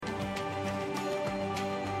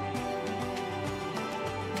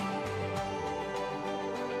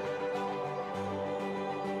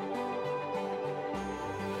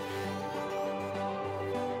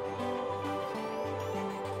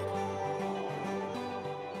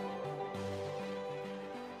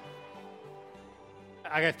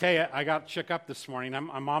I got to tell you, I got shook up this morning.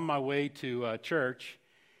 I'm on my way to church,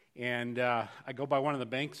 and I go by one of the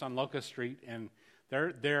banks on Locust Street, and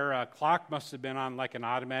their clock must have been on like an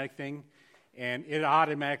automatic thing, and it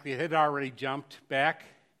had already jumped back.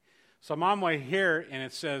 So I'm on my way here, and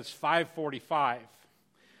it says 5:45,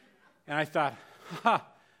 and I thought,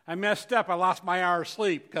 I messed up. I lost my hour of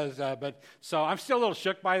sleep so I'm still a little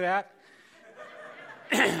shook by that.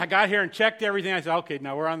 I got here and checked everything. I said, okay,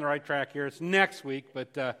 now we're on the right track here. It's next week,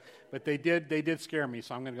 but they did scare me,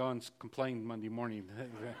 so I'm going to go and complain Monday morning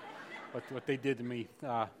what they did to me.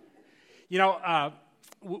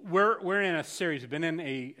 We're in a series. We've been in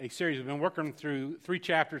a series. We've been working through 3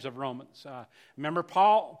 chapters of Romans. Remember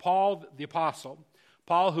Paul the apostle,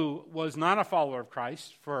 Paul who was not a follower of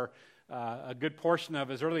Christ for a good portion of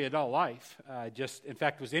his early adult life. In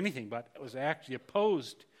fact, was anything but. Was actually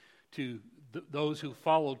opposed to those who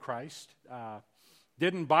followed Christ.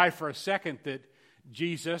 Didn't buy for a second that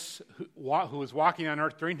Jesus, who was walking on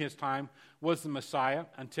earth during his time, was the Messiah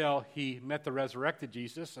until he met the resurrected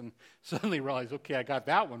Jesus and suddenly realized, okay, I got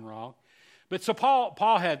that one wrong. But so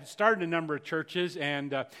Paul had started a number of churches,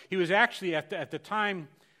 and he was actually at the time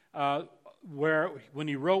when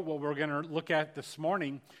he wrote what we're going to look at this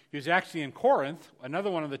morning, he was actually in Corinth,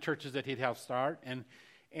 another one of the churches that he'd helped start, and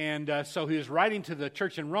so he was writing to the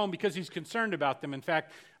church in Rome because he's concerned about them. In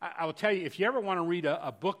fact, I will tell you, if you ever want to read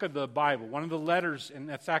a book of the Bible, one of the letters, and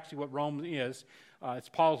that's actually what Rome is, it's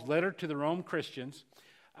Paul's letter to the Rome Christians,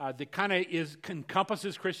 that kind of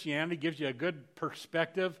encompasses Christianity, gives you a good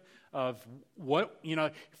perspective of what,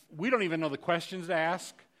 we don't even know the questions to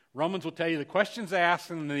ask. Romans will tell you the questions asked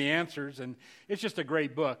and the answers, and it's just a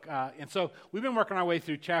great book. And so we've been working our way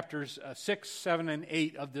through chapters 6, 7, and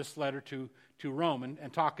 8 of this letter to Rome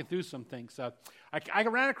and talking through some things. I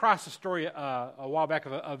ran across a story a while back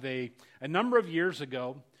of a number of years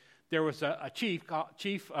ago. There was a chief,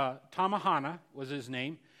 Tamahana was his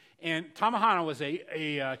name, and Tamahana was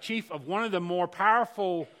a chief of one of the more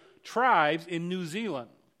powerful tribes in New Zealand.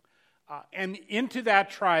 And into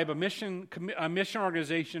that tribe, a mission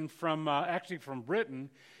organization from Britain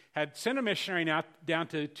had sent a missionary down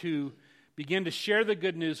to begin to share the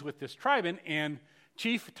good news with this tribe. And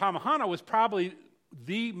Chief Tamahana was probably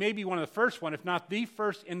maybe one of the first one, if not the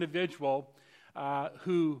first individual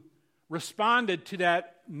who responded to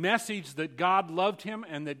that message that God loved him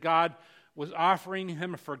and that God was offering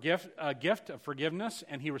him a gift of forgiveness.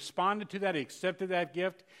 And he responded to that. He accepted that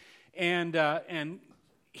gift. And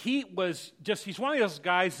he's one of those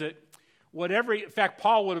guys that in fact,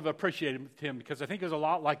 Paul would have appreciated him because I think it's a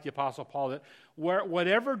lot like the Apostle Paul that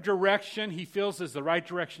whatever direction he feels is the right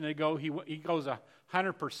direction to go, he goes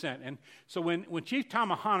 100%. And so when Chief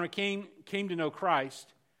Tamahana came to know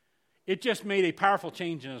Christ, it just made a powerful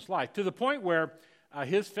change in his life to the point where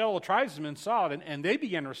his fellow tribesmen saw it and they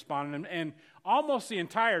began to respond, and almost the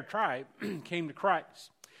entire tribe came to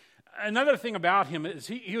Christ. Another thing about him is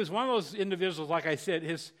he was one of those individuals, like I said,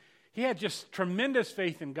 he had just tremendous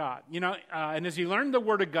faith in God, and as he learned the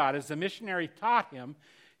Word of God, as the missionary taught him,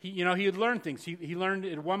 he had learned things. He learned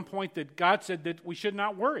at one point that God said that we should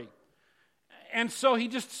not worry. And so he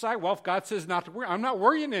just decided, well, if God says not to worry, I'm not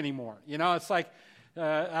worrying anymore. It's like,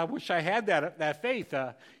 I wish I had that faith.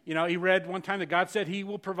 He read one time that God said he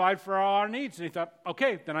will provide for all our needs. And he thought,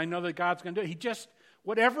 okay, then I know that God's going to do it.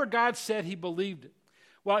 Whatever God said, he believed it.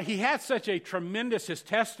 Well, he had his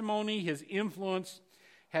testimony, his influence,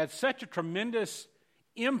 had such a tremendous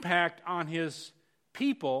impact on his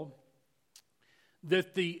people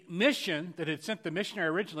that the mission that had sent the missionary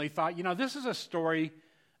originally thought, this is a story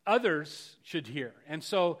others should hear. And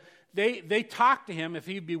so they talked to him if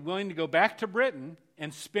he'd be willing to go back to Britain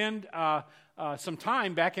and spend some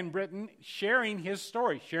time back in Britain sharing his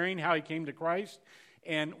story, sharing how he came to Christ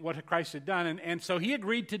and what Christ had done. And so he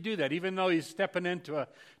agreed to do that, even though he's stepping into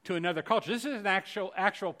another culture. This is an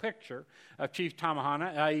actual picture of Chief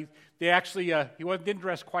Tamahana. He didn't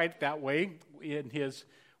dress quite that way in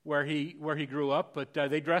where he grew up, but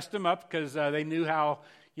they dressed him up because they knew how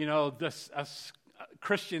us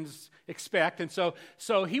Christians expect. And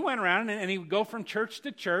so he went around and he would go from church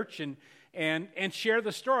to church and share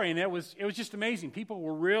the story. And it was just amazing. People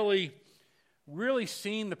were really, really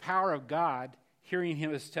seeing the power of God, hearing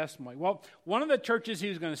his testimony. Well, one of the churches he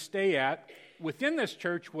was going to stay at within this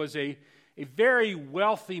church was a very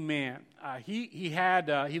wealthy man. He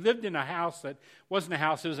lived in a house that wasn't a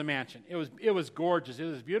house; it was a mansion. It was gorgeous. It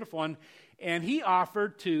was beautiful, and he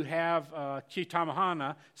offered to have Chief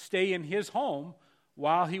Tamahana stay in his home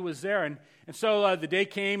while he was there. And so the day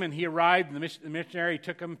came, and he arrived, and the missionary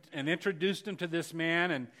took him and introduced him to this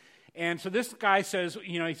man, and so this guy says,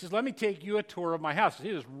 he says, let me take you a tour of my house.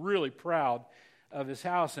 He was really proud of his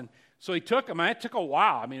house. And so he took him. It took a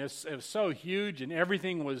while. I mean, it was so huge, and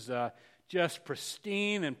everything was just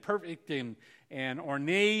pristine and perfect and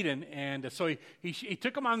ornate. And so he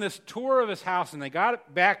took him on this tour of his house, and they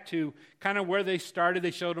got back to kind of where they started.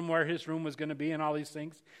 They showed him where his room was going to be and all these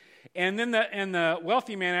things. And then the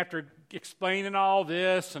wealthy man, after explaining all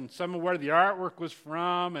this and some of where the artwork was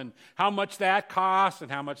from and how much that cost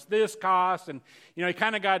and how much this cost, and he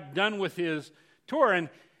kind of got done with his tour, and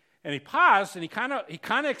he paused, and he kind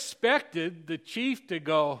of expected the chief to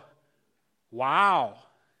go, "Wow,"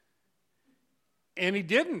 and he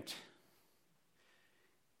didn't.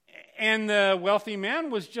 And the wealthy man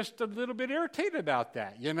was just a little bit irritated about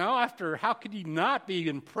that, after how could he not be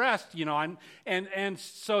impressed, and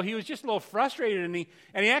so he was just a little frustrated, and he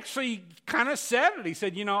actually kind of said it. He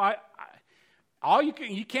said, you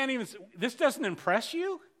can't even, this doesn't impress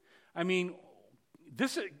you? I mean,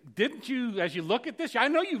 didn't you, as you look at this, I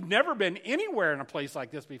know you've never been anywhere in a place like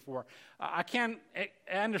this before. I can't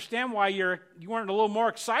understand why you weren't a little more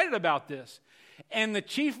excited about this. And the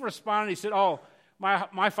chief responded, he said, "Oh,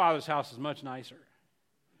 my father's house is much nicer."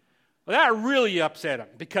 Well, that really upset him,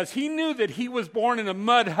 because he knew that he was born in a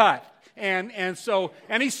mud hut. And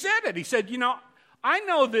he said it. He said, I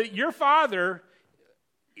know that your father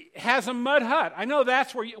has a mud hut. I know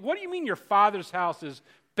that's where what do you mean your father's house is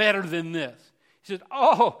better than this? He said,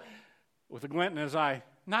 "Oh," with a glint in his eye,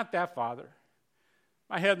 "not that Father.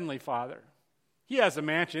 My heavenly Father. He has a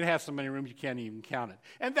mansion. It has so many rooms you can't even count it."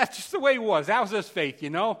 And that's just the way he was. That was his faith,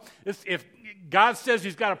 If God says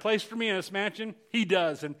he's got a place for me in this mansion, he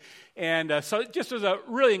does. And so it just was a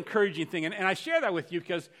really encouraging thing. And I share that with you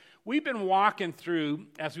because we've been walking through,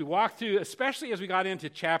 especially as we got into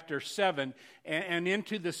chapter 7 and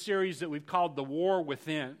into the series that we've called The War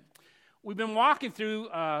Within. We've been walking through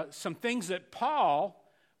some things that Paul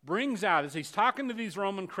brings out as he's talking to these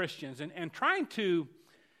Roman Christians and trying to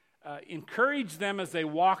encourage them as they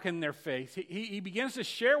walk in their faith. He begins to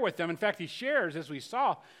share with them. In fact, he shares, as we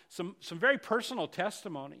saw, some very personal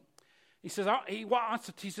testimony. He says, I want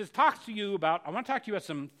to talk to you about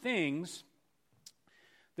some things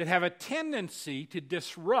that have a tendency to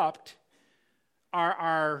disrupt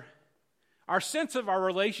our sense of our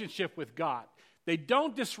relationship with God. They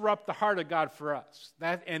don't disrupt the heart of God for us.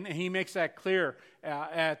 And he makes that clear.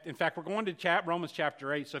 In fact, we're going to Romans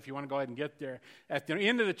chapter 8, so if you want to go ahead and get there. At the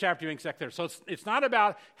end of the chapter, he makes that clear. So it's not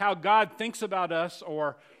about how God thinks about us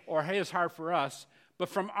or his heart for us, but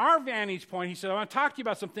from our vantage point, he said, I want to talk to you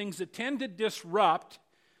about some things that tend to disrupt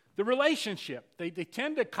the relationship. They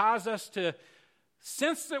tend to cause us to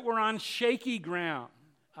sense that we're on shaky ground.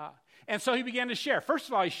 And so he began to share. First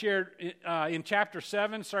of all, he shared in chapter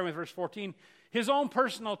 7, starting with verse 14, his own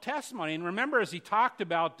personal testimony. And remember, as he talked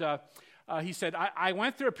about, he said, I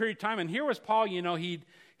went through a period of time, and here was Paul,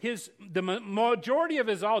 the majority of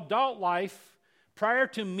his adult life prior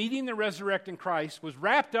to meeting the resurrecting Christ was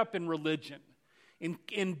wrapped up in religion,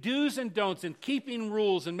 in do's and don'ts, in keeping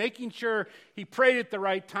rules, and making sure he prayed at the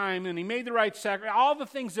right time, and he made the right sacrifice, all the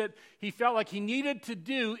things that he felt like he needed to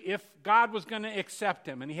do if God was going to accept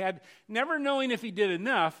him. And he had never knowing if he did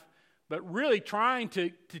enough, but really trying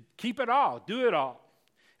to keep it all, do it all.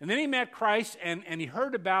 And then he met Christ, and he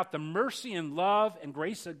heard about the mercy and love and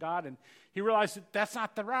grace of God, and he realized that that's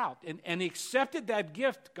not the route. And he accepted that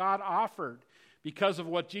gift God offered because of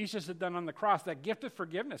what Jesus had done on the cross, that gift of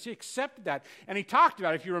forgiveness. He accepted that. And he talked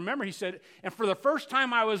about it. If you remember, he said, and for the first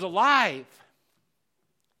time I was alive.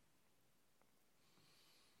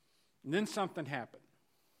 And then something happened.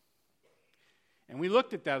 And we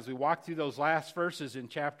looked at that as we walked through those last verses in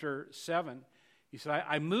chapter 7. He said,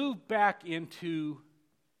 I moved back into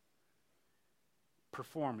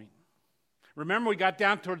performing. Remember, we got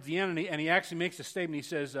down towards the end, and he actually makes a statement. He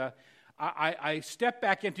says, I stepped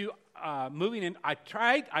back into moving in. I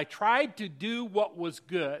tried to do what was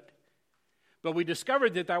good. But we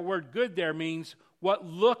discovered that word good there means what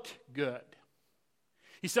looked good.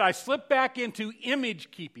 He said, I slipped back into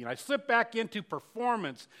image keeping. I slipped back into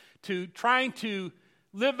performance, to trying to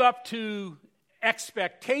live up to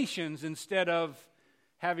expectations instead of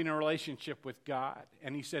having a relationship with God.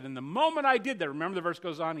 And he said, in the moment I did that, remember the verse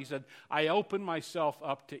goes on, he said, I opened myself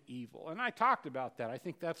up to evil. And I talked about that. I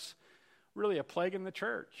think that's really a plague in the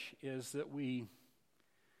church, is that we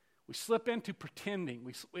slip into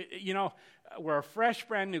pretending. We're a fresh,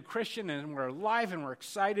 brand new Christian, and we're alive, and we're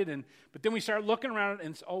excited, but then we start looking around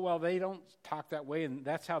and say, oh, well, they don't talk that way, and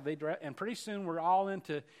that's how they dress. And pretty soon we're all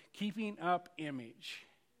into keeping up image,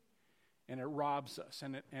 and it robs us,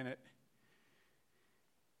 and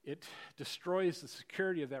it destroys the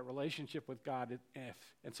security of that relationship with God.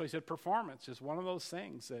 And so he said performance is one of those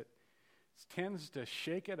things that tends to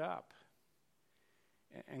shake it up.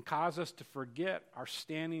 and cause us to forget our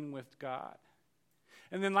standing with God.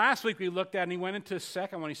 And then last week we looked at, and he went into the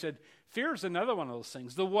second one. He said, fear is another one of those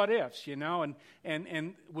things, the what ifs,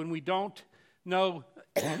 and when we don't know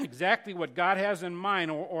exactly what God has in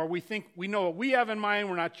mind, or we think we know what we have in mind,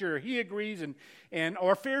 we're not sure he agrees,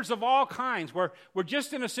 or fears of all kinds, where we're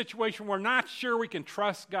just in a situation we're not sure we can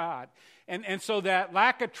trust God. And so that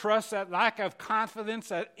lack of trust, that lack of confidence,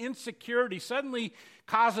 that insecurity suddenly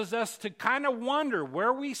causes us to kind of wonder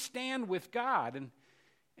where we stand with God.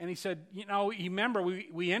 And he said, remember,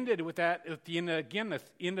 we ended with that at the end, again, the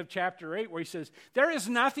end of chapter 8, where he says, there is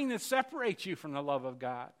nothing that separates you from the love of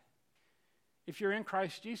God. If you're in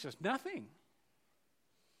Christ Jesus, nothing.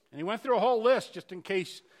 And he went through a whole list just in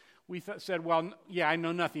case we said, well, yeah, I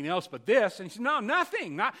know nothing else but this. And he said, no,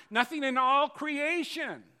 nothing. Nothing in all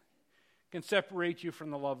creation can separate you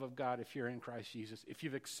from the love of God if you're in Christ Jesus, if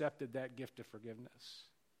you've accepted that gift of forgiveness.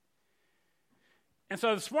 And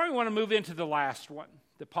so this morning we want to move into the last one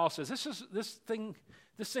that Paul says, this thing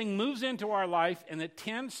moves into our life, and it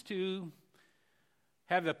tends to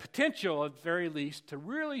have the potential, at the very least, to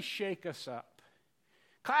really shake us up.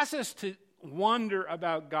 Cause us to wonder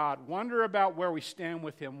about God, wonder about where we stand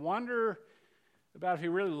with him, wonder about if he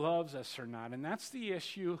really loves us or not. And that's the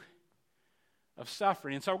issue of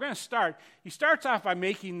suffering. And so we're going to start. He starts off by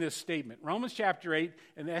making this statement. Romans chapter 8,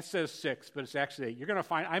 and that says 6, but it's actually 8. You're going to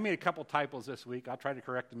find, I made a couple typos this week. I'll try to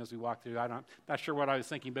correct them as we walk through. I'm not sure what I was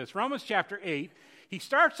thinking, but it's Romans chapter 8. He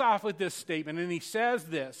starts off with this statement, and he says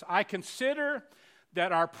this, I consider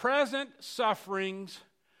that our present sufferings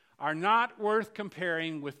are not worth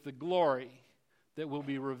comparing with the glory that will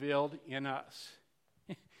be revealed in us.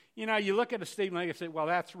 You look at a statement like that and say, well,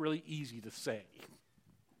 that's really easy to say.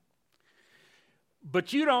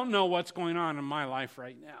 But you don't know what's going on in my life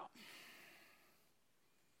right now.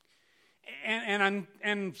 And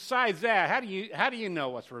besides that, how do you know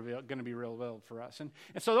what's going to be revealed for us? And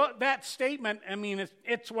so that statement, I mean,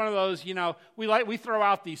 it's one of those, we throw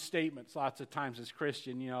out these statements lots of times as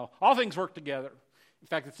Christian, all things work together. In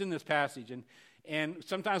fact, it's in this passage, and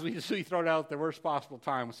sometimes we throw it out at the worst possible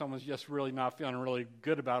time when someone's just really not feeling really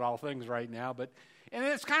good about all things right now. And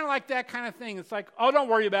it's kind of like that kind of thing. It's like, oh, don't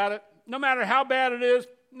worry about it. No matter how bad it is,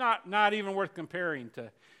 not even worth comparing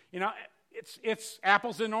to, it's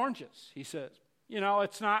apples and oranges, he says.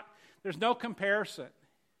 It's not, there's no comparison.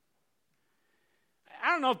 I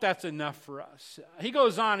don't know if that's enough for us. He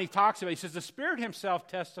goes on, he says, the Spirit himself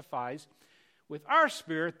testifies with our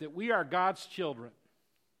spirit that we are God's children.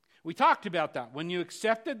 We talked about that. When you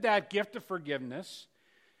accepted that gift of forgiveness,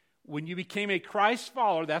 when you became a Christ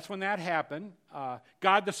follower, that's when that happened.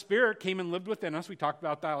 God the Spirit came and lived within us. We talked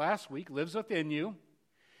about that last week. Lives within you.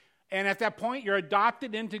 And at that point, you're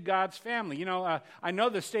adopted into God's family. I know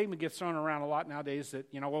the statement gets thrown around a lot nowadays that,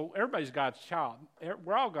 well, everybody's God's child.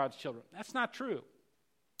 We're all God's children. That's not true.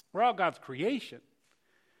 We're all God's creation.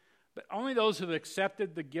 But only those who have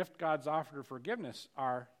accepted the gift God's offered of forgiveness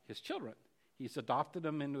are his children. He's adopted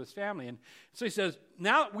them into his family. And so he says,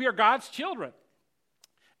 now we are God's children.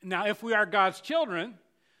 Now, if we are God's children,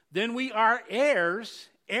 then we are heirs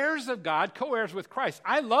of God, co-heirs with Christ.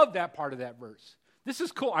 I love that part of that verse. This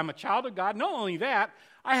is cool. I'm a child of God. Not only that,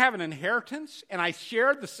 I have an inheritance, and I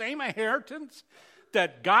share the same inheritance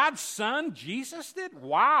that God's Son, Jesus, did.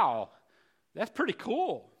 Wow, that's pretty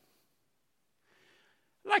cool.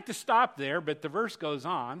 I'd like to stop there, but the verse goes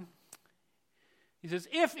on. He says,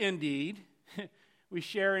 if indeed we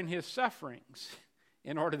share in his sufferings,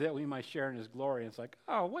 in order that we might share in his glory. And it's like,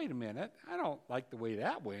 oh, wait a minute. I don't like the way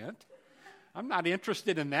that went. I'm not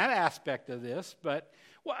interested in that aspect of this.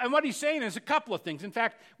 And what he's saying is a couple of things. In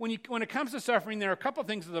fact, when it comes to suffering, there are a couple of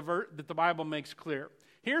things that the Bible makes clear.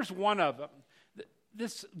 Here's one of them.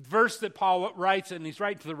 This verse that Paul writes, and he's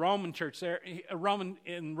writing to the Roman church there,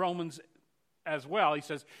 in Romans as well. He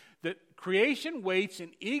says that creation waits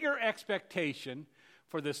in eager expectation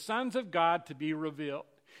for the sons of God to be revealed.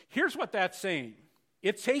 Here's what that's saying.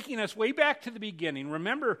 It's taking us way back to the beginning.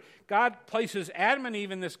 Remember, God places Adam and Eve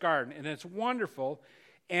in this garden, and it's wonderful.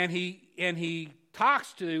 And he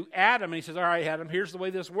talks to Adam, and he says, all right, Adam, here's the way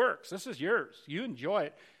this works. This is yours. You enjoy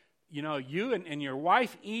it. You and your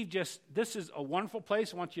wife, Eve, this is a wonderful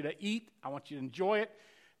place. I want you to eat. I want you to enjoy it.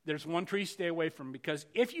 There's one tree stay away from, because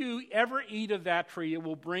if you ever eat of that tree, it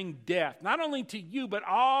will bring death, not only to you, but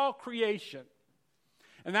all creation.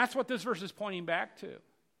 And that's what this verse is pointing back to.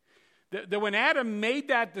 That when Adam made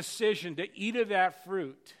that decision to eat of that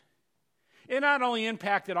fruit, it not only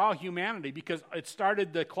impacted all humanity, because it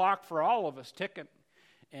started the clock for all of us ticking,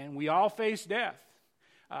 and we all face death.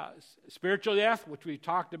 Spiritual death, which we've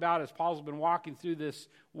talked about as Paul's been walking through this,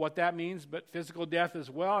 what that means, but physical death as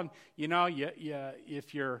well. And,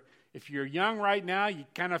 if you're young right now, you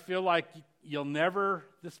kind of feel like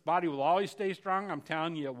this body will always stay strong. I'm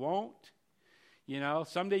telling you, it won't.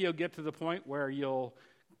 Someday you'll get to the point where you'll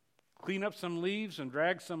clean up some leaves and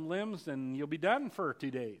drag some limbs, and you'll be done for 2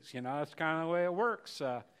 days. That's kind of the way it works.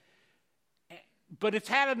 But it's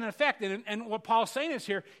had an effect, and what Paul's saying is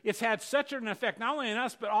here, it's had such an effect, not only in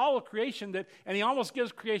us, but all of creation, and he almost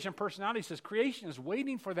gives creation personality. He says creation is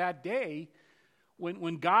waiting for that day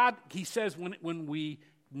when God, he says, when we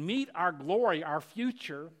meet our glory, our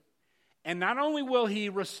future, and not only will he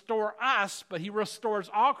restore us, but he restores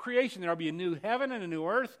all creation. There will be a new heaven and a new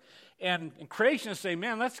earth, and creation is saying,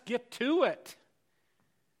 man, let's get to it.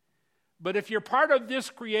 But if you're part of this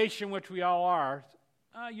creation, which we all are,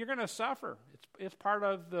 you're going to suffer. It's part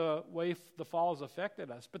of the way the fall has affected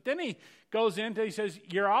us. But then he goes into, he says,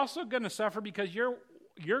 you're also going to suffer because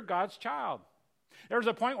you're God's child. There was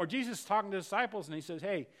a point where Jesus is talking to the disciples, and he says,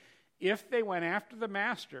 hey, if they went after the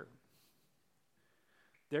master,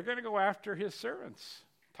 they're going to go after his servants,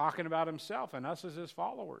 talking about himself and us as his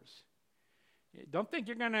followers. Don't think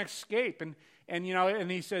you're going to escape.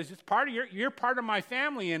 And he says, it's part of you're part of my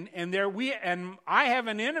family, and I have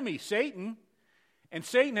an enemy, Satan. And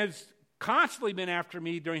Satan has constantly been after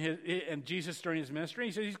me during his ministry.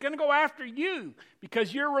 He says he's going to go after you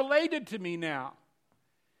because you're related to me now.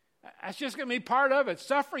 That's just going to be part of it.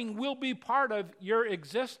 Suffering will be part of your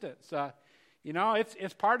existence.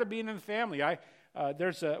 It's part of being in the family.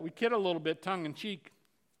 We kid a little bit tongue in cheek.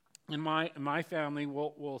 In my family,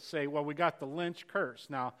 we'll say, well, we got the Lynch curse.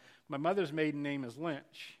 Now, my mother's maiden name is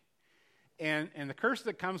Lynch, and the curse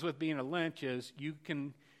that comes with being a Lynch is you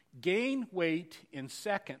can gain weight in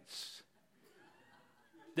seconds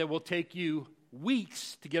that will take you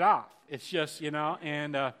weeks to get off. It's just,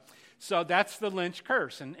 so that's the Lynch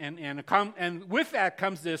curse. And with that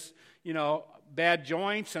comes this, bad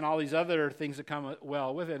joints and all these other things that come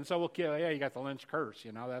well with it. And so we'll kill, you got the Lynch curse,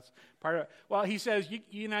 that's part of it. Well, he says,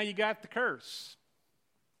 you got the curse.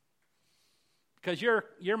 Because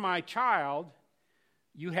you're my child.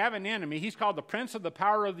 You have an enemy. He's called the prince of the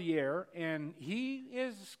power of the air, and he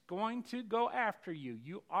is going to go after you.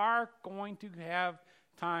 You are going to have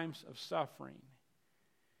times of suffering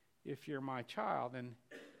if you're my child. And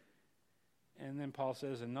then Paul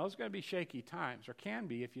says, and those are going to be shaky times, or can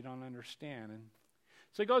be if you don't understand. And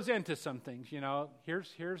so he goes into some things,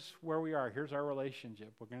 here's where we are. Here's our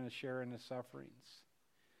relationship. We're going to share in his sufferings.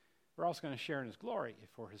 We're also going to share in his glory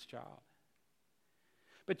for his child.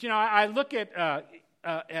 But, I look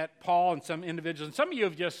at Paul and some individuals, and some of you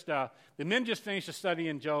have the men just finished a study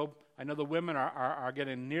in Job. I know the women are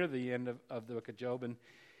getting near the end of the book of Job.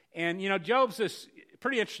 And Job's this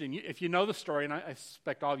pretty interesting. If you know the story, and I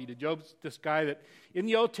suspect all of you do, Job's this guy that in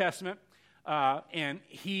the Old Testament, and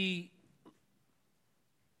he,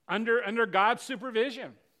 under God's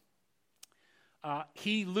supervision,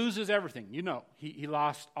 he loses everything. He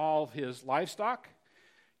lost all of his livestock.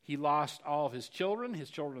 He lost all of his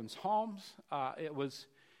children's homes. It was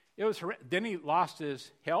horrendous. Then he lost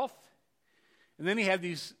his health. And then he had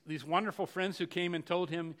these wonderful friends who came and told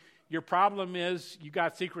him, your problem is you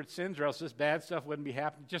got secret sins, or else this bad stuff wouldn't be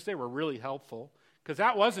happening. Just they were really helpful. Because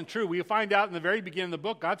that wasn't true. We find out in the very beginning of the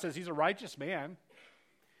book, God says he's a righteous man.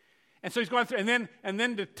 And so he's going through, and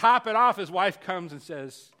then to top it off, his wife comes and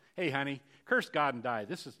says, hey, honey, curse God and die.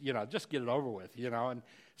 This is, just get it over with, And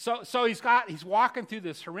so he's walking through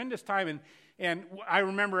this horrendous time. And I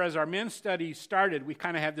remember as our men's study started, we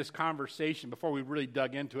kind of had this conversation before we really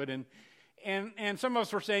dug into it. And some of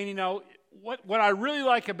us were saying, what I really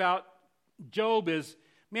like about Job is,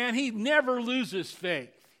 man, he never loses faith.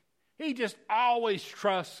 He just always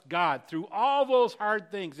trusts God through all those hard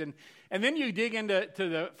things. And then you dig into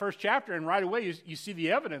the first chapter, and right away you see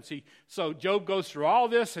the evidence. So Job goes through all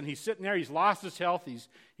this, and he's sitting there. He's lost his health.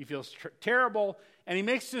 He feels terrible. And he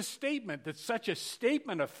makes this statement that's such a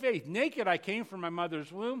statement of faith. Naked I came from my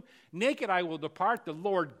mother's womb. Naked I will depart. The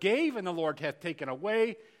Lord gave, and the Lord hath taken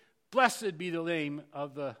away. Blessed be the name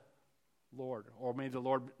of the Lord, or may the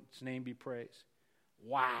Lord's name be praised.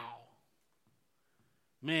 Wow.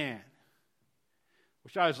 Man.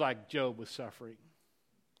 Wish I was like Job with suffering.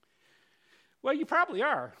 Well, you probably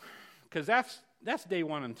are, because that's day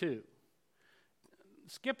 1 and 2.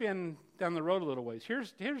 Skip in down the road a little ways.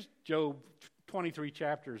 Here's Job 23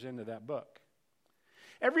 chapters into that book.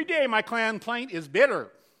 Every day my complaint is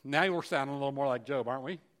bitter. Now we're sounding a little more like Job, aren't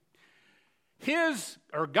we? His,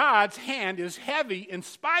 or God's, hand is heavy in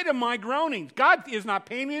spite of my groanings. God is not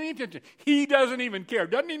paying any attention. He doesn't even care.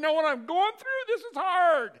 Doesn't he know what I'm going through? This is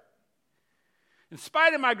hard. In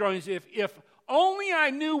spite of my groanings, if only I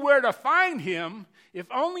knew where to find him, if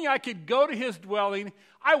only I could go to his dwelling,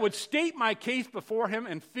 I would state my case before him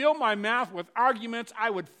and fill my mouth with arguments. I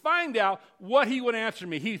would find out what he would answer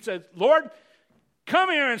me. He said, Lord, come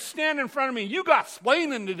here and stand in front of me. You got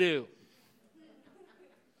splaining to do.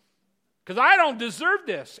 Because I don't deserve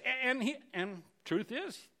this. And truth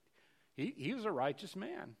is, he was a righteous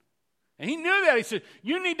man. And he knew that. He said,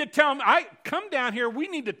 you need to tell me, come down here, we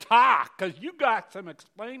need to talk, because you got some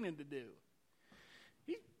explaining to do.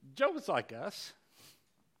 Job's like us.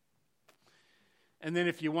 And then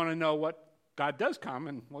if you want to know what God does come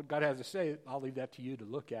and what God has to say, I'll leave that to you to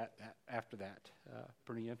look at after that.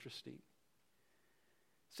 Pretty interesting.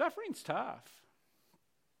 Suffering's tough.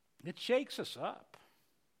 It shakes us up.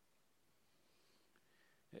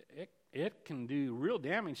 It can do real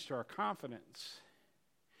damage to our confidence.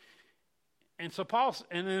 And so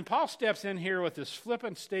Paul steps in here with this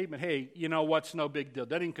flippant statement, hey, you know what's no big deal.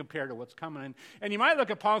 Doesn't even compare to what's coming in. And you might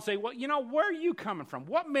look at Paul and say, well, you know, where are you coming from?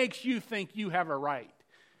 What makes you think you have a right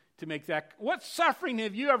to make that? What suffering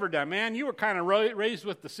have you ever done? Man, you were kind of raised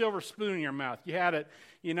with the silver spoon in your mouth. You had it,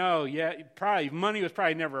 probably money was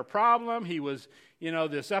probably never a problem. He was,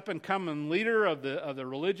 this up-and-coming leader of the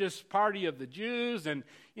religious party of the Jews. And,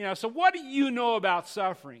 so what do you know about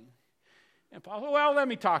suffering? And Paul said, well, let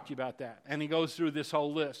me talk to you about that. And he goes through this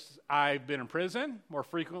whole list. I've been in prison more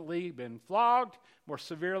frequently, been flogged more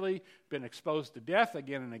severely, been exposed to death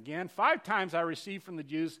again and again. 5 times I received from the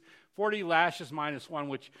Jews 40 lashes minus 1,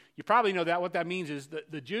 which you probably know that. What that means is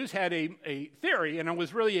that the Jews had a theory, and it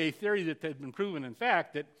was really a theory that had been proven in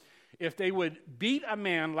fact, that if they would beat a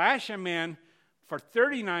man, lash a man for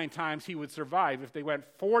 39 times, he would survive. If they went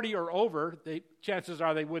 40 or over, chances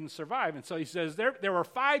are they wouldn't survive. And so he says, there were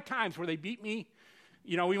 5 times where they beat me,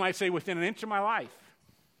 we might say within an inch of my life.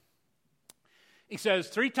 He says,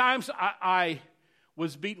 3 times I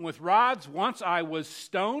was beaten with rods. Once I was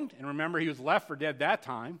stoned. And remember, he was left for dead that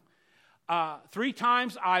time. 3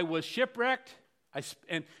 times I was shipwrecked.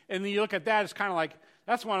 And you look at that, it's kind of like,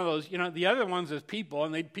 that's one of those, the other ones is people,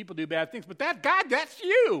 and people do bad things. But God, that's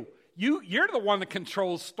you. You're the one that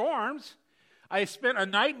controls storms. I spent a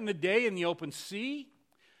night and a day in the open sea.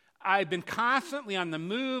 I've been constantly on the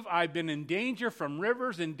move. I've been in danger from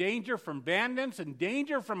rivers, in danger from bandits, in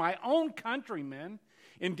danger from my own countrymen,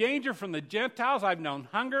 in danger from the Gentiles. I've known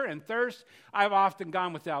hunger and thirst. I've often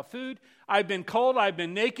gone without food. I've been cold. I've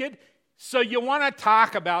been naked. So you want to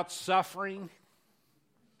talk about suffering?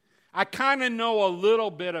 I kind of know a little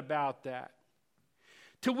bit about that.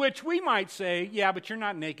 To which we might say, yeah, but you're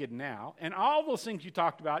not naked now. And all those things you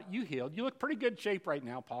talked about, you healed. You look pretty good shape right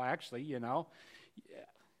now, Paul, actually, Yeah,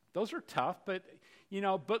 those are tough, but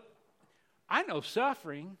I know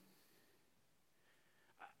suffering.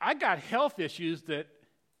 I got health issues that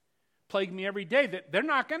plague me every day that they're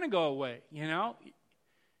not going to go away,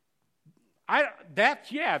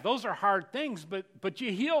 those are hard things, but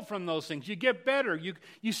you heal from those things. You get better.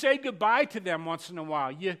 You say goodbye to them once in a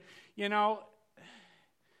while.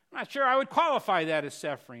 I'm not sure I would qualify that as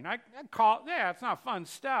suffering. I'd call it, it's not fun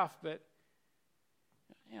stuff, but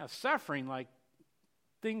suffering, like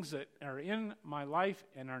things that are in my life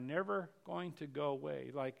and are never going to go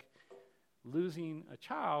away, like losing a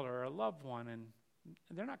child or a loved one, and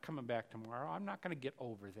they're not coming back tomorrow. I'm not going to get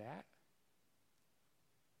over that.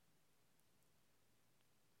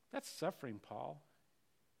 That's suffering, Paul.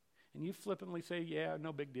 And you flippantly say, yeah,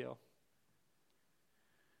 no big deal.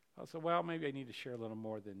 I said, well, maybe I need to share a little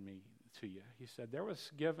more than me to you. He said, there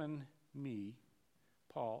was given me,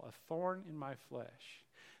 Paul, a thorn in my flesh.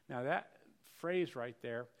 Now that phrase right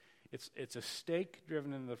there, it's a stake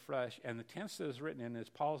driven into the flesh, and the tense that is written in is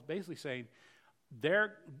Paul's basically saying,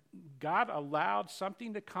 God allowed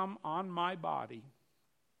something to come on my body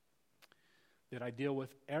that I deal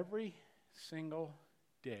with every single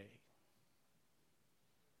day.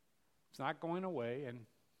 It's not going away, and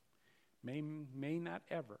may not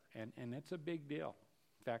ever, and it's a big deal.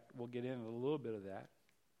 In fact, we'll get into a little bit of that.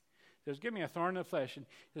 He says, give me a thorn in the flesh, and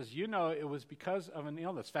he says, it was because of an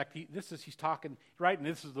illness. In fact, he's talking, right, and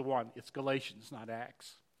this is the one, it's Galatians, not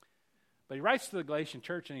Acts. But he writes to the Galatian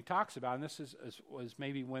church, and he talks about, and this was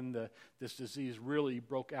maybe when this disease really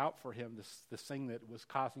broke out for him, this thing that was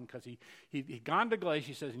causing, because he'd gone to Galatia,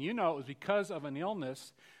 he says, and it was because of an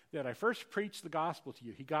illness that I first preached the gospel to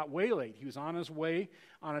you. He got waylaid. He was on his way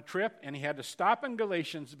on a trip, and he had to stop in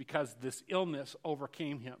Galatians because this illness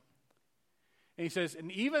overcame him. And he says,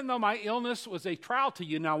 and even though my illness was a trial to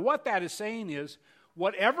you, now what that is saying is,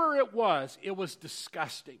 whatever it was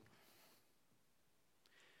disgusting.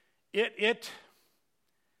 It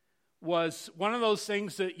was one of those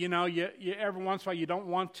things that, you every once in a while you don't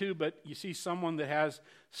want to, but you see someone that has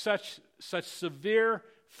such severe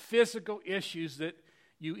physical issues that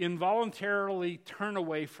you involuntarily turn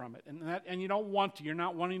away from it. And you don't want to. You're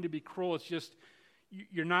not wanting to be cruel. It's just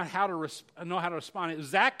you're not know how to respond. It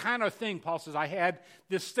was that kind of thing, Paul says. I had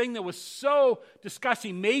this thing that was so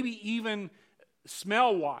disgusting, maybe even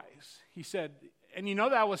smell-wise. He said, and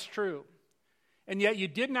that was true. And yet you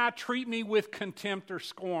did not treat me with contempt or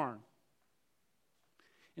scorn.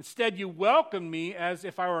 Instead, you welcomed me as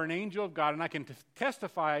if I were an angel of God, and I can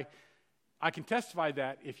testify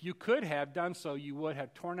that if you could have done so, you would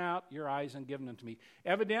have torn out your eyes and given them to me.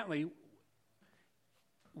 Evidently,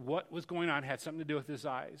 what was going on had something to do with his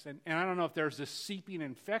eyes. And I don't know if there's this seeping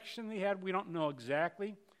infection he had. We don't know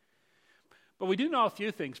exactly. But we do know a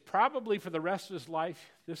few things. Probably for the rest of his life,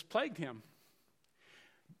 this plagued him.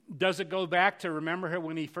 Does it go back to remember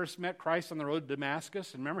when he first met Christ on the road to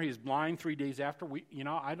Damascus? And remember, he was blind 3 days after.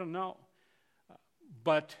 I don't know.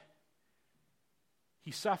 But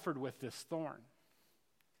he suffered with this thorn.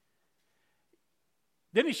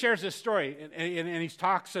 Then he shares this story, and he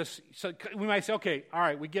talks us. So we might say, okay, all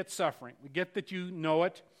right, we get suffering. We get that you know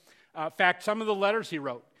it. In fact, some of the letters he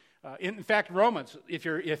wrote. In fact, Romans, if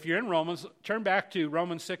you're in Romans, turn back to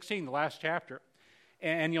Romans 16, the last chapter.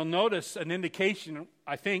 And you'll notice an indication,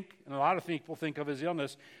 I think, and a lot of people think of his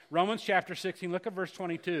illness. Romans chapter 16, look at verse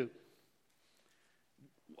 22.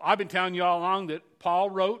 I've been telling you all along that Paul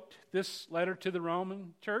wrote this letter to the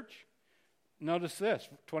Roman church. Notice this,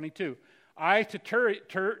 22. I to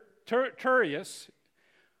Tertius,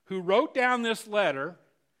 who wrote down this letter,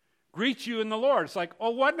 greet you in the Lord. It's like, oh,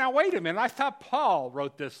 what? Now, wait a minute. I thought Paul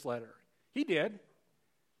wrote this letter. He did.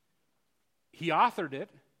 He authored it.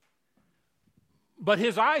 But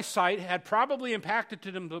his eyesight had probably impacted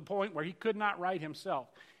him to the point where he could not write himself.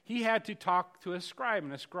 He had to talk to a scribe,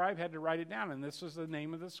 and the scribe had to write it down, and this was the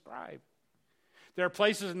name of the scribe. There are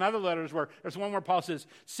places in other letters where there's one where Paul says,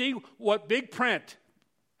 see what big print,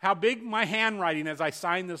 how big my handwriting as I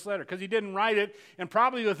signed this letter. Because he didn't write it, and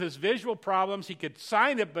probably with his visual problems, he could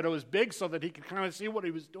sign it, but it was big so that he could kind of see what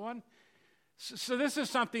he was doing. So this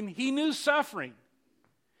is something, he knew suffering.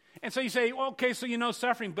 And so you say, well, okay, so you know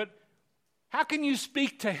suffering, but how can you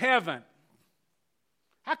speak to heaven?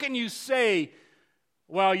 How can you say,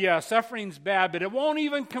 well, yeah, suffering's bad, but it won't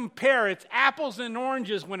even compare. It's apples and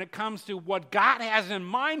oranges when it comes to what God has in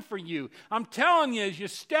mind for you. I'm telling you, as you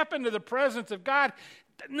step into the presence of God,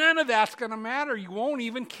 none of that's going to matter. You won't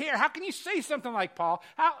even care. How can you say something like Paul?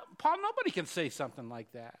 Paul, nobody can say something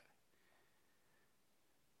like that.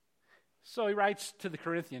 So he writes to the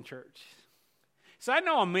Corinthian church. So I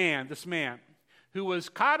know a man, this man, who was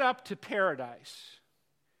caught up to paradise.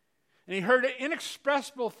 And he heard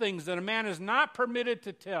inexpressible things that a man is not permitted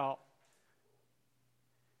to tell.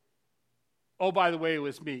 Oh, by the way, it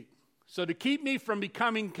was me. So to keep me from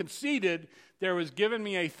becoming conceited, there was given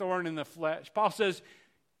me a thorn in the flesh. Paul says,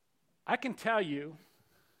 I can tell you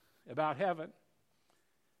about heaven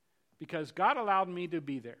because God allowed me to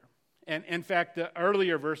be there. And in fact, the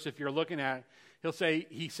earlier verse, if you're looking at it,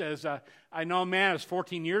 he says, I know a man, it was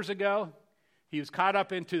 14 years ago. He was caught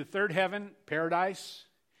up into the third heaven, paradise.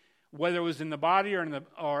 Whether it was in the body or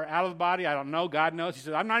out of the body, I don't know. God knows. He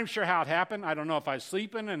said, I'm not even sure how it happened. I don't know if I was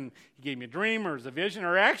sleeping and he gave me a dream or it was a vision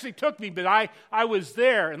or it actually took me, but I was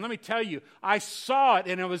there. And let me tell you, I saw it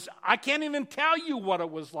and I can't even tell you what it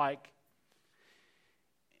was like.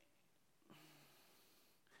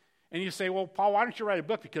 And you say, well, Paul, why don't you write a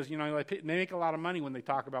book? Because, they make a lot of money when they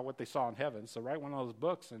talk about what they saw in heaven. So write one of those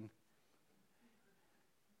books. And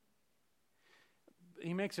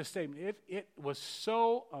he makes a statement. It was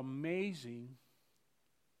so amazing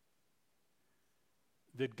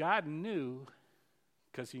that God knew,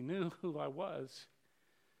 because he knew who I was,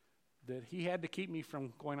 that he had to keep me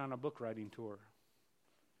from going on a book writing tour.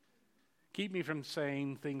 Keep me from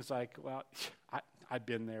saying things like, well, I've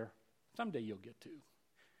been there. Someday you'll get to.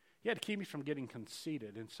 He had to keep me from getting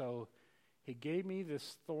conceited. And so he gave me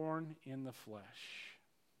this thorn in the flesh.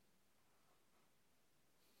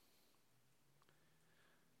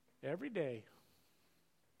 Every day,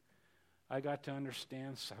 I got to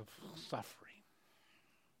understand suffering.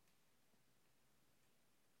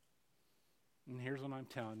 And here's what I'm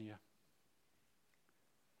telling you.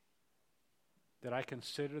 That I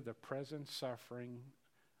consider the present suffering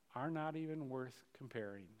are not even worth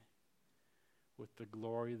comparing with the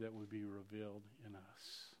glory that would be revealed in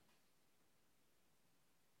us.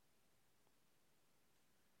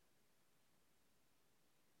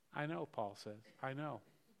 I know, Paul says. I know.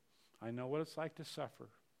 I know what it's like to suffer.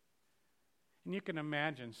 And you can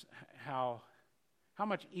imagine how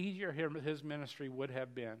much easier his ministry would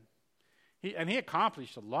have been He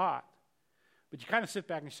accomplished a lot. But you kind of sit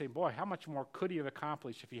back and say, boy, how much more could he have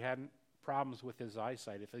accomplished if he hadn't problems with his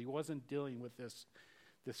eyesight, if he wasn't dealing with this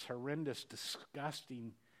horrendous,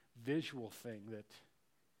 disgusting visual thing that...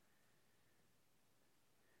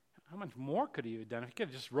 How much more could he have done if he could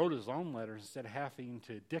have just wrote his own letters instead of having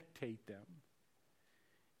to dictate them?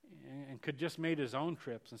 And could just made his own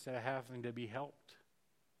trips instead of having to be helped.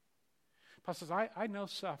 Paul says, I know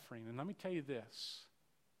suffering, and let me tell you this.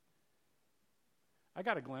 I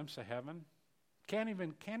got a glimpse of heaven. Can't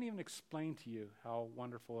even explain to you how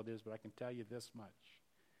wonderful it is, but I can tell you this much.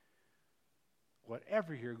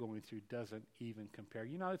 Whatever you're going through doesn't even compare.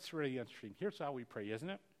 You know, it's really interesting. Here's how we pray, isn't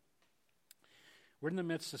it? We're in the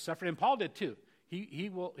midst of suffering, and Paul did too.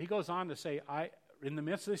 He goes on to say, in the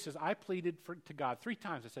midst of this, he says, I pleaded to God 3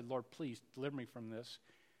 times. I said, Lord, please deliver me from this.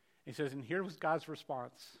 He says, and here was God's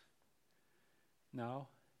response. No,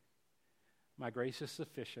 my grace is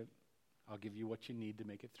sufficient. I'll give you what you need to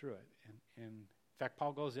make it through it. And in fact,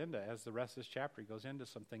 Paul goes into, as the rest of this chapter, he goes into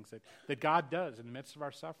some things that God does in the midst of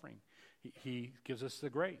our suffering. He gives us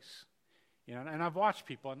the grace. You know, and I've watched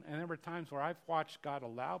people, and there were times where I've watched God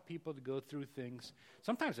allow people to go through things,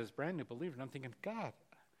 sometimes as brand new believers, and I'm thinking, God,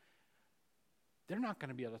 they're not going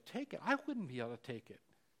to be able to take it. I wouldn't be able to take it.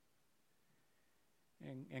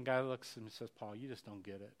 And God looks at him and says, Paul, you just don't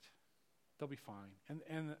get it. They'll be fine.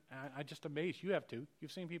 And I just amazed. You have to.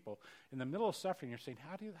 You've seen people in the middle of suffering. You're saying,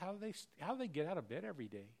 how do they get out of bed every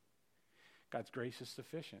day? God's grace is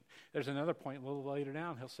sufficient. There's another point a little later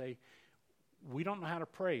down. He'll say, we don't know how to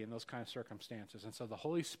pray in those kind of circumstances. And so the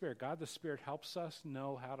Holy Spirit, God the Spirit, helps us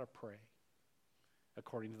know how to pray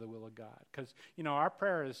according to the will of God. Because, you know, our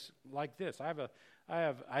prayer is like this.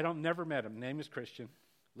 Never met him. Name is Christian.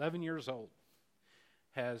 11 years old.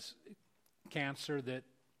 Has cancer that,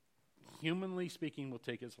 humanly speaking, will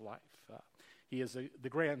take his life. He is the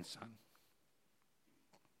grandson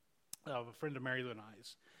of a friend of Mary Lou and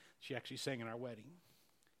I's. She actually sang in our wedding.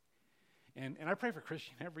 And I pray for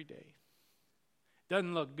Christian every day.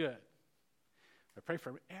 Doesn't look good. I pray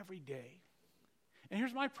for him every day. And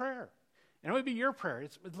here's my prayer. And it would be your prayer.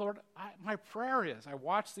 It's, Lord, my prayer is, I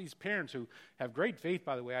watch these parents who have great faith,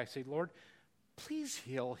 by the way. I say, Lord, please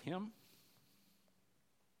heal him.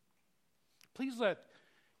 Please let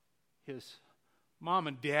his mom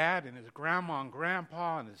and dad and his grandma and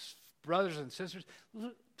grandpa and his brothers and sisters,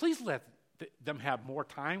 please let them have more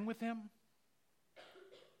time with him.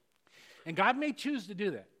 And God may choose to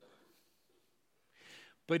do that.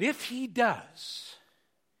 But if he does,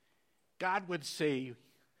 God would say,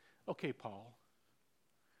 okay, Paul,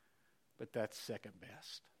 but that's second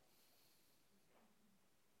best.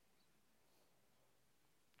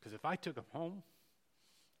 Because if I took him home,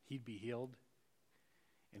 he'd be healed,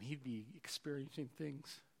 and he'd be experiencing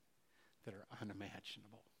things that are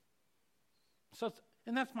unimaginable. So,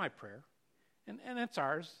 and that's my prayer, and it's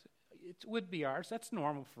ours. It would be ours. That's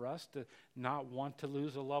normal for us to not want to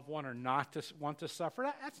lose a loved one or not to want to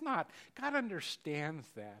suffer. That's not, God understands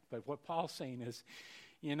that. But what Paul's saying is,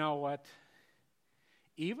 you know what?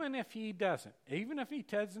 Even if he doesn't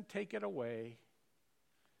take it away,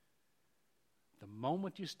 the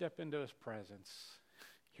moment you step into his presence,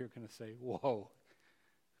 you're going to say, whoa,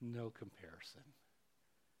 no comparison.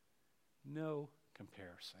 No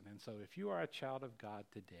comparison. And so if you are a child of God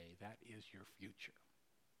today, that is your future.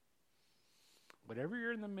 Whatever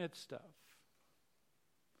you're in the midst of,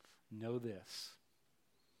 know this.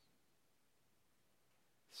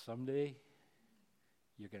 Someday,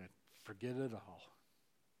 you're going to forget it all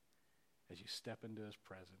as you step into his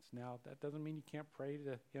presence. Now, that doesn't mean you can't pray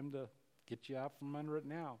to him to get you out from under it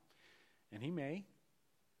now. And he may,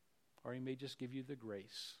 or he may just give you the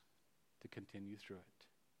grace to continue through it.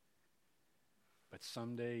 But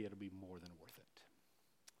someday, it'll be more than worth it.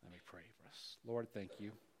 Let me pray for us. Lord, thank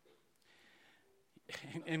you.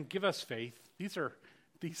 And give us faith.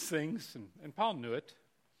 These things, and Paul knew it.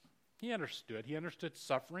 He understood. He understood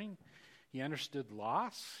suffering. He understood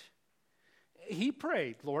loss. He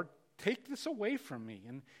prayed, Lord, take this away from me.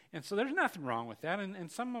 And so there's nothing wrong with that. And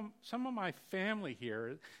some of my family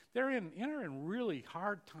here, they're in really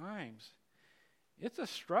hard times. It's a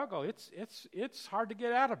struggle. It's hard to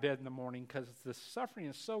get out of bed in the morning because the suffering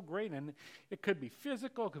is so great. And it could be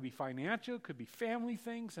physical, it could be financial, it could be family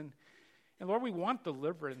things. And Lord, we want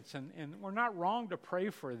deliverance, and we're not wrong to pray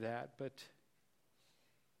for that, but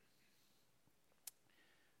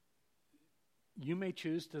you may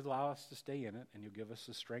choose to allow us to stay in it, and you'll give us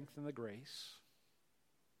the strength and the grace.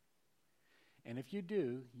 And if you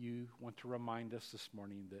do, you want to remind us this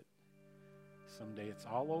morning that someday it's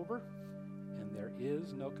all over, and there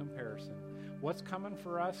is no comparison. What's coming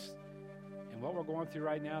for us And what we're going through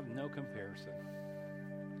right now, no comparison.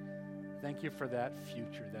 Thank you for that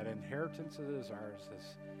future, that inheritance that is ours as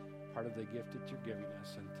part of the gift that you're giving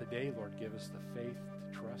us. And today, Lord, give us the faith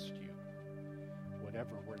to trust you,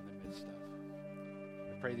 whatever we're in the midst of.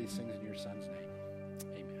 I pray these things in your Son's name.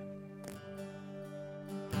 Amen.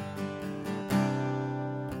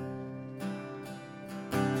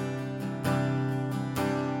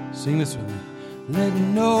 Sing this with me. Let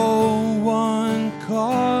no one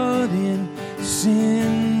caught in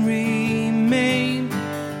sin remain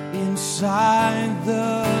inside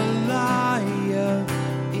the liar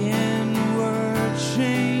inward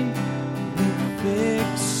chain. We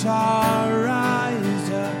fix our eyes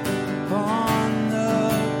upon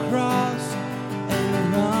the cross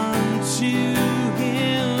and run to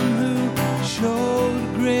him who showed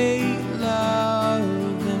great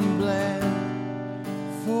love and bled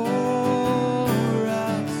for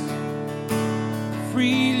us,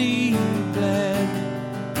 freely bled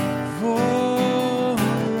for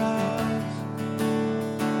us.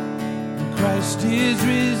 Christ is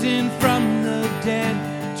risen from the dead,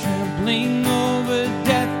 trampling over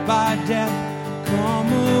death by death.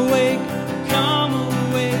 Come awake, come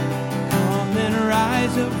awake, come and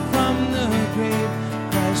rise up from the grave.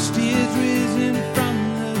 Christ is risen from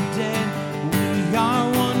the dead, we are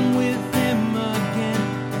one with him again.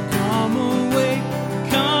 Come awake,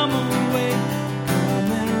 come awake,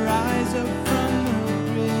 come and rise up from the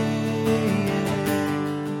grave.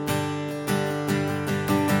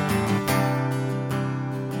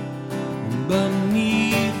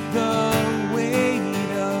 Beneath the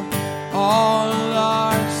weight of all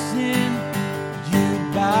our sin, you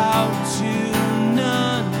bow to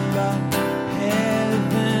none but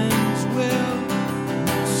heaven's will.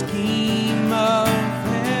 No scheme of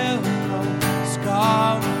hell, no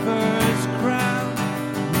scoffer's crown,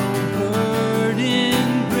 no burden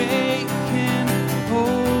great can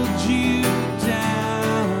hold you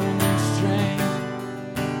down. In strength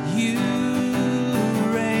you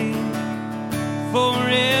reign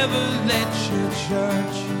forever. Let your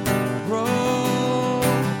church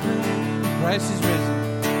proclaim Christ is risen,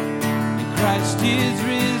 and Christ is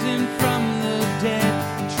risen from the dead,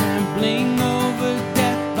 trampling over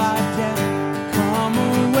death by death. Come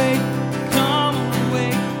awake, come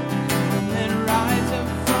awake, come and rise up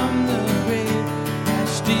from the grave.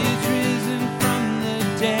 Christ is risen from the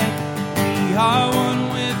dead, we are one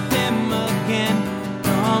with him again.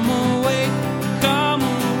 Come awake, come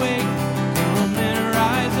awake, come and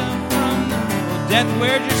rise up from the grave. Death,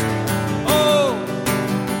 where'd you stand? Oh,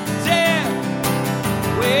 death,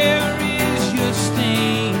 where is your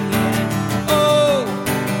sting? Oh,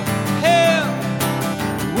 hell,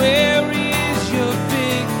 where is your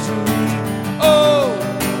victory? Oh,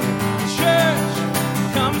 church,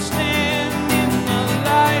 come stand in the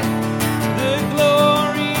light. The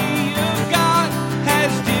glory of God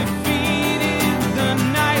has defeated the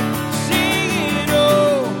night. Sing it,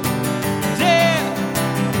 oh, death,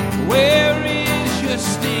 where is your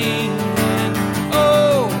sting?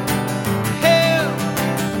 Oh, hell,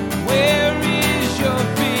 where is your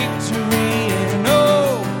victory? And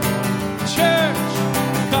oh, church,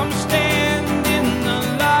 come stand in the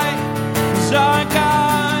light. 'Cause our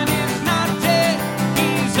God is not dead,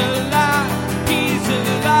 he's alive, he's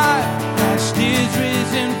alive. Christ is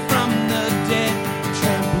risen from the dead,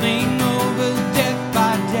 trampling over death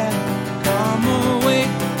by death. Come awake,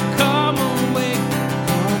 come awake,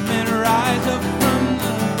 come and rise up from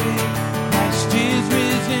the grave. Christ is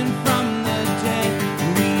risen from the dead,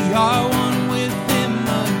 we are one with him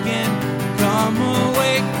again. Come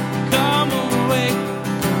awake, come awake,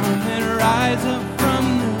 come and rise up from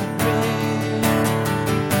the grave.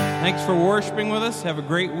 Thanks for worshiping with us. Have a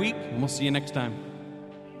great week, and we'll see you next time.